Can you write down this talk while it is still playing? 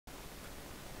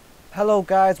Hello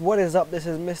guys, what is up? This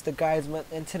is Mr. Guidesman,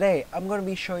 and today I'm going to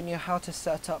be showing you how to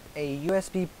set up a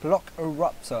USB block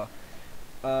eruptor.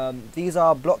 These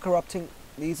are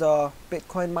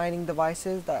Bitcoin mining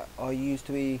devices that are used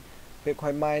to be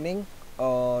Bitcoin mining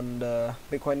on the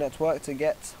Bitcoin network to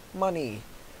get money.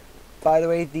 By the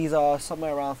way, these are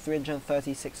somewhere around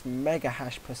 336 mega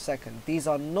hash per second. These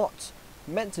are not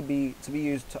meant to be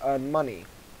used to earn money.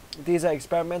 These are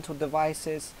experimental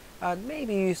devices and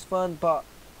maybe used fun, but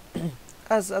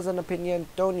as an opinion,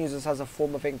 don't use this as a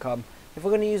form of income. If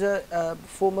we're going to use a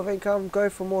form of income, go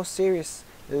for more serious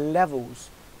levels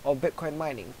of Bitcoin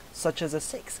mining, such as a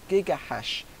 6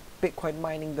 gigahash Bitcoin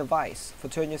mining device for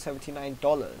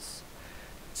 $279.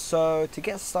 So to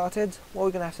get started, what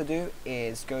we're going to have to do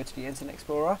is go to the Internet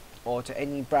Explorer or to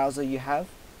any browser you have,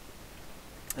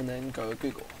 and then go to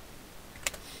Google.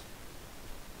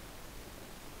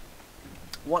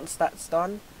 Once that's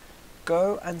done,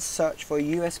 go and search for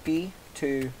USB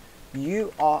to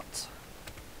UART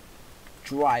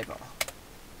driver.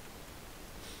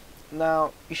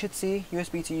 Now you should see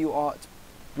USB to UART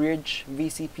bridge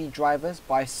VCP drivers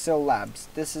by Sil Labs.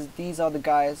 These are the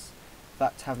guys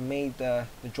that have made the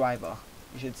driver.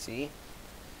 You should see.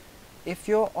 If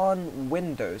you're on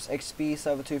Windows XP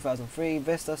Server 2003,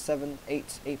 Vista 7,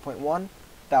 8.1,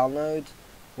 download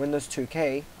Windows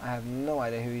 2K. I have no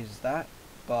idea who uses that,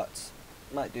 but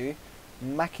might do.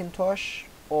 Macintosh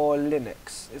or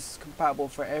Linux. It's compatible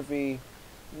for every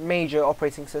major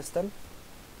operating system.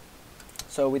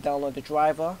 So we download the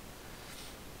driver,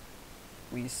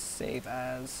 we save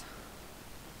as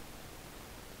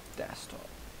desktop.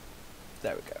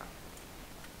 There we go.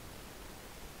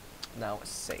 Now it's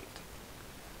saved.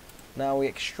 Now we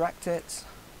extract it.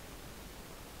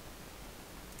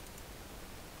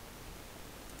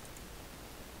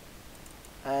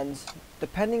 And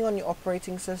depending on your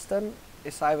operating system,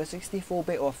 it's either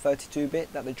 64-bit or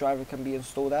 32-bit that the driver can be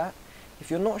installed at. If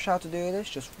you're not sure how to do this,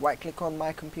 just right click on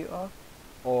My Computer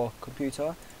or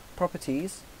Computer,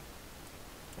 Properties,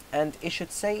 and it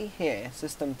should say here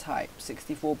System Type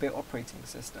 64-bit operating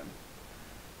system.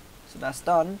 So that's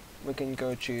done. We can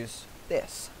go choose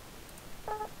this.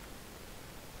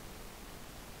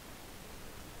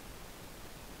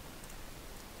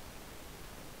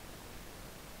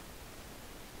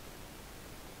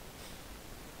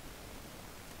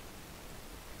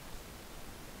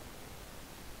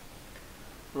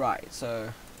 Right,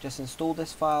 so just install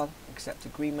this file, accept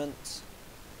agreements,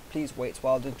 please wait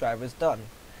while the driver is done.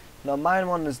 Now my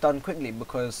one is done quickly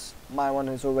because my one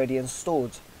is already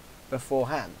installed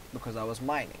beforehand because I was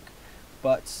mining,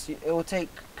 but it will take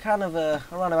kind of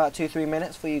around about 2-3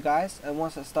 minutes for you guys, and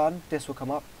once it's done this will come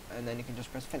up and then you can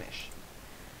just press finish.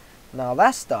 Now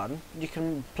that's done, you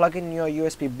can plug in your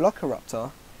USB block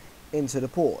eruptor into the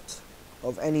port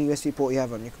of any USB port you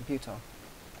have on your computer.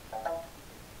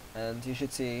 And you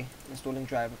should see installing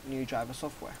new driver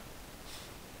software.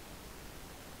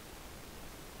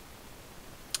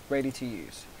 Ready to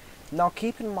use. Now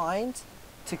keep in mind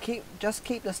to just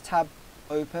keep this tab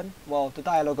open, well the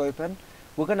dialog open.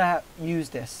 We're gonna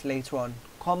use this later on,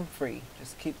 COM3,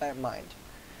 just keep that in mind.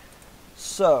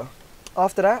 So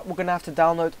after that we're gonna have to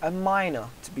download a miner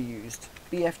to be used,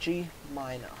 BFG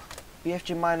miner.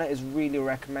 BFG miner is really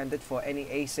recommended for any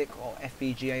ASIC or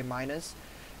FPGA miners.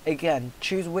 Again,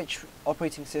 choose which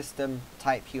operating system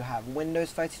type you have,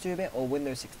 Windows 32-bit or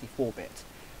Windows 64-bit.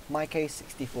 My case,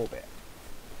 64-bit.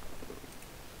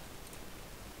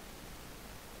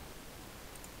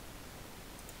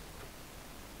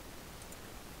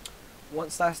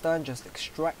 Once that's done, just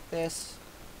extract this.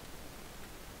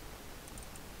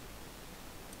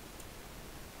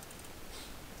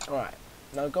 Alright,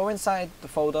 now go inside the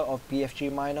folder of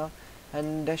BFG miner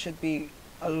and there should be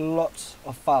a lot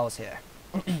of files here.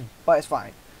 But it's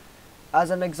fine. As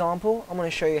an example, I'm going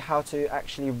to show you how to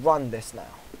actually run this now.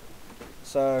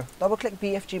 So double click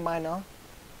BFG miner.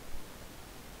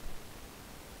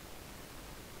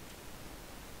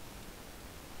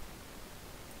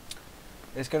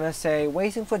 It's going to say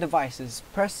waiting for devices,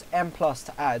 press M+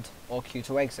 to add or Q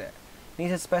to exit. You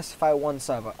need to specify one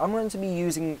server. I'm going to be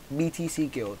using BTC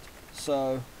Guild.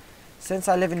 So since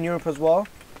I live in Europe as well,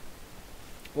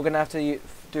 we're going to have to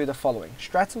do the following: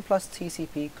 stratum plus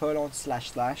TCP :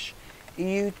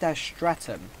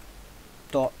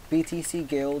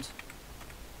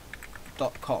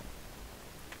 eu-stratum.btcguild.com :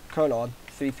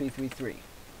 3333.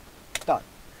 Done.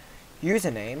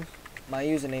 Username. My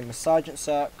username is Sergeant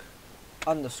Cirque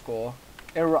 _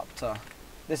 eruptor.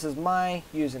 This is my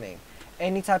username.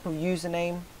 Any type of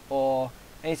username or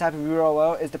any type of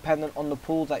URL is dependent on the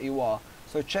pool that you are.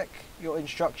 So check your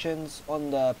instructions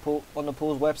on the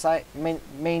pool's website,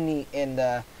 mainly in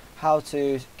the how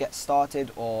to get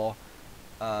started or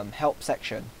help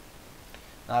section.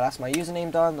 Now that's my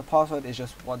username done. The password is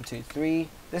just 123.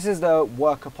 This is the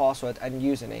worker password and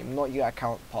username, not your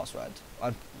account password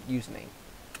and username.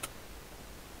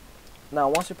 Now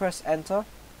once we press enter,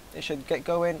 it should get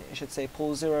going. It should say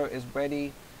pool 0 is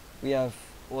ready. We have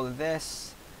all of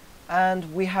this,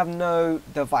 and we have no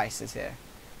devices here.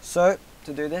 So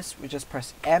to do this, we just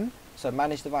press M, so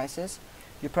manage devices.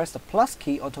 You press the plus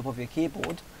key on top of your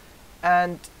keyboard,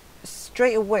 and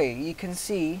straight away you can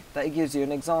see that it gives you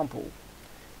an example.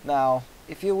 Now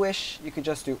if you wish, you could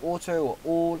just do auto or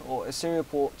all or a serial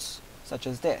ports such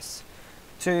as this.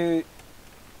 To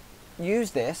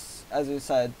use this, as we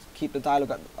said, keep the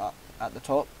dialog at the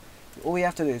top, all we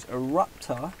have to do is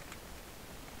eruptor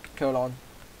colon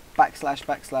backslash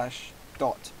backslash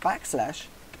dot backslash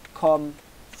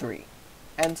com3,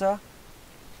 enter,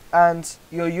 and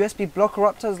your USB block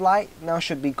eruptors light now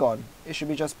should be gone. It should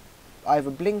be just either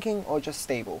blinking or just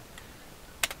stable.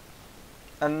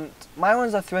 And my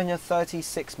one's a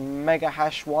 336 mega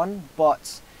hash one,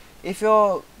 but if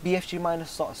your BFG miner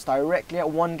starts directly at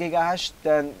 1 gigahash,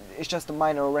 then it's just the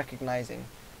miner recognizing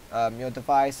your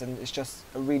device, and it's just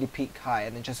a really peak high,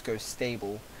 and it just goes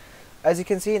stable. As you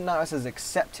can see now, it says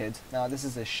accepted. Now this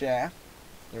is a share.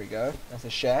 There we go. That's a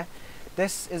share.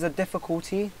 This is a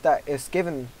difficulty that is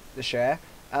given the share,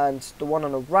 and the one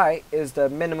on the right is the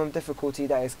minimum difficulty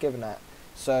that is given at.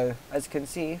 So as you can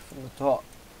see from the top,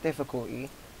 difficulty,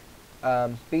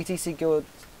 BTC Guild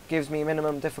gives me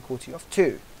minimum difficulty of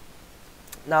 2.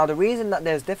 Now the reason that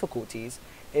there's difficulties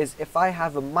is if I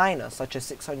have a miner such as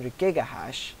 600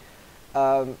 gigahash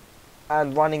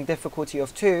and running difficulty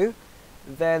of 2,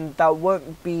 then that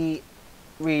won't be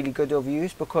really good of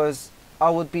use, because I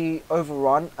would be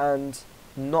overrun and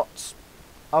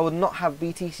I would not have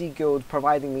BTC Guild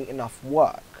providing me enough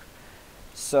work.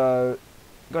 So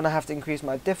I'm gonna have to increase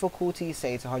my difficulty,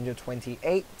 say to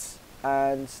 128,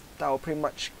 and that will pretty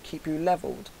much keep you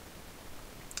leveled.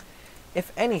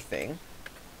 If anything,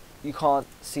 you can't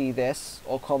see this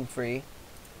or com3,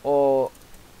 or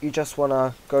you just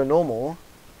wanna go normal,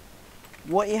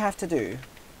 what you have to do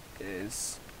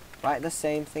is write the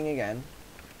same thing again,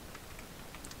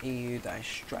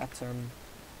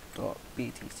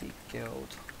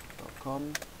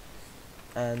 eu-stratum.btcguild.com,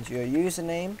 and your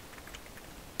username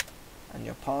and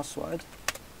your password.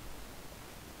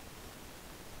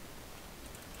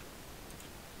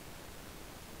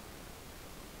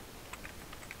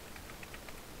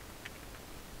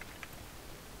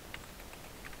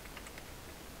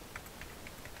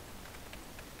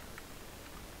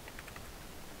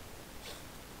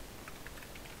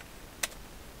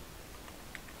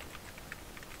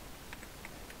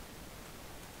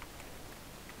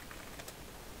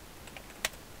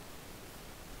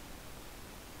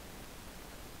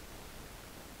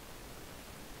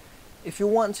 If you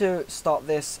want to start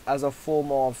this as a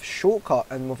form of shortcut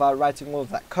and without writing all of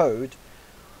that code,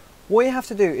 what you have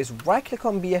to do is right click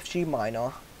on BFG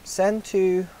Miner, send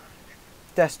to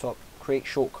desktop, create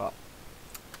shortcut.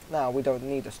 Now we don't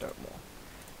need this no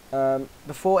more.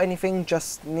 Before anything,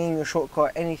 just name your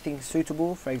shortcut anything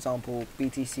suitable, for example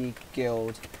BTC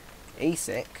Guild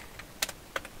ASIC.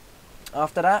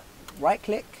 After that, right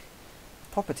click,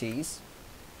 properties,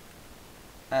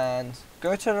 and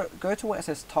go to where it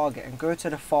says target and go to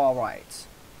the far right,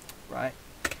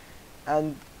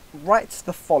 and write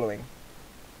the following: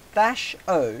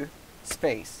 -o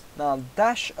space. Now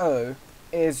 -o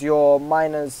is your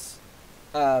miner's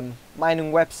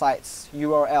mining website's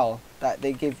URL that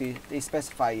they give you, they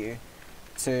specify you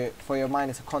for your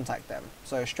miner to contact them.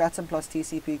 So stratum plus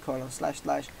TCP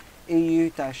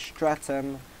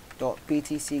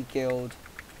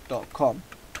EU-stratum.btcguild.com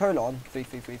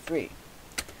 :3333.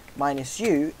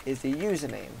 -u is the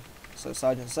username, so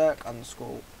Sergeant Circ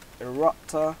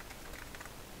 _eruptor,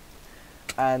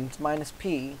 and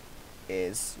 -p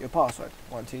is your password,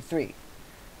 123.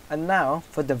 And now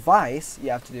for device,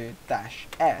 you have to do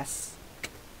 -s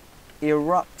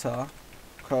eruptor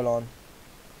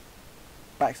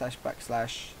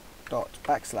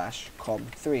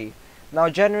 //com3. Now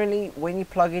generally when you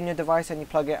plug in your device and you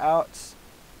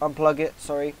unplug it,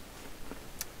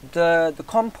 the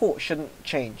COM port shouldn't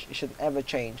change. It shouldn't ever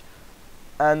change.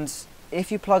 And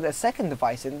if you plug a second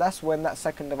device in, that's when that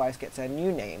second device gets a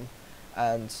new name,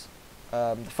 and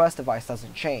the first device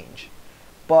doesn't change.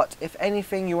 But if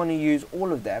anything, you want to use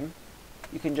all of them,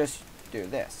 you can just do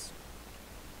this.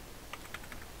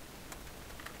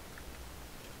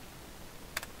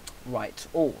 Write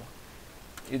all.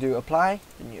 You do apply,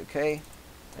 then you OK,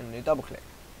 and you double click.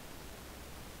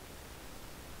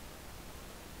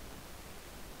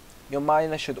 your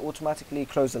miner should automatically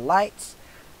close the lights,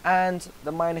 and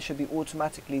the miner should be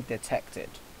automatically detected.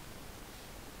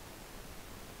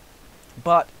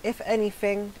 But if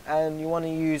anything, and you want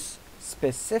to use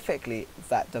specifically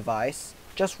that device,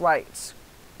 just write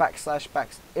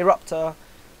 /eruptor :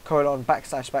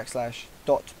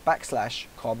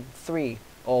 /com3,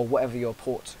 or whatever your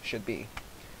port should be.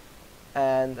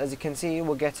 And as you can see,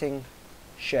 we're getting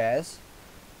shares.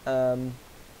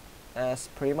 That's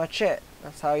pretty much it.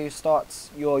 That's how you start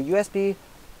your USB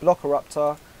block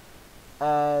eruptor.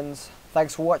 And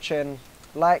thanks for watching.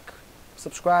 Like,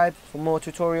 subscribe for more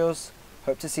tutorials.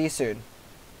 Hope to see you soon.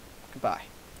 Goodbye.